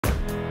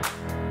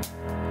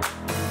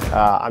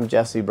I'm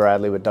Jesse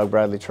Bradley with Doug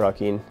Bradley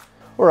Trucking.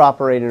 We're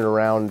operating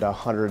around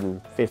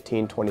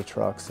 115, 20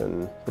 trucks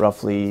and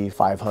roughly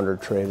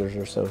 500 trailers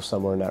or so,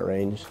 somewhere in that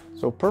range.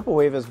 So Purple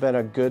Wave has been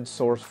a good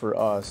source for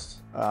us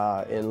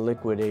in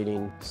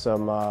liquidating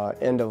some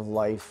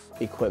end-of-life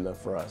equipment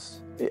for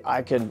us.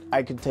 I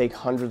could take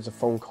hundreds of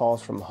phone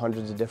calls from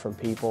hundreds of different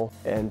people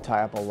and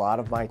tie up a lot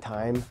of my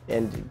time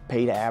and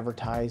pay to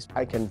advertise.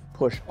 I can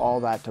push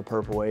all that to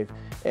Purple Wave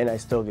and I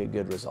still get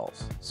good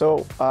results.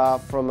 So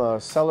from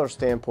a seller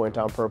standpoint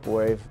on Purple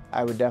Wave,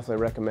 I would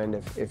definitely recommend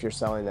if you're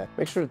selling that,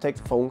 make sure to take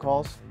the phone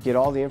calls, get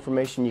all the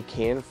information you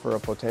can for a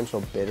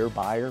potential bidder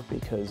buyer,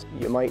 because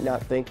you might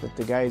not think that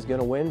the guy is going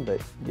to win,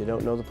 but you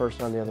don't know the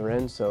person on the other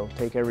end. So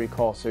take every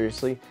call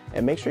seriously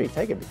and make sure you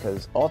take it,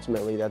 because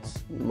ultimately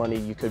that's money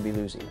you could be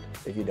losing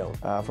if you don't.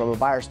 From a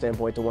buyer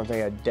standpoint, the one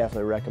thing I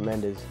definitely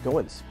recommend is go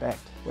inspect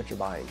what you're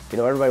buying. You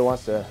know, everybody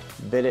wants to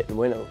bid it and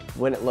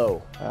win it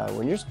low.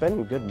 When you're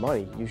spending good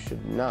money, you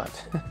should not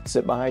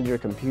sit behind your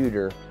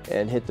computer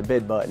and hit the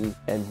bid button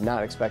and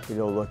not expect to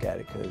go look at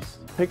it, because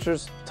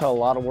pictures tell a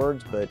lot of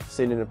words, but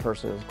seeing it in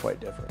person is quite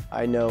different.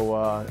 I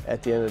know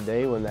at the end of the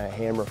day, when that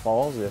hammer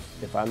falls,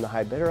 if I'm the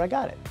high bidder, I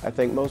got it. I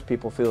think most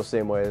people feel the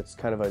same way. It's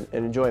kind of an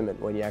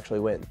enjoyment when you actually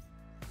win.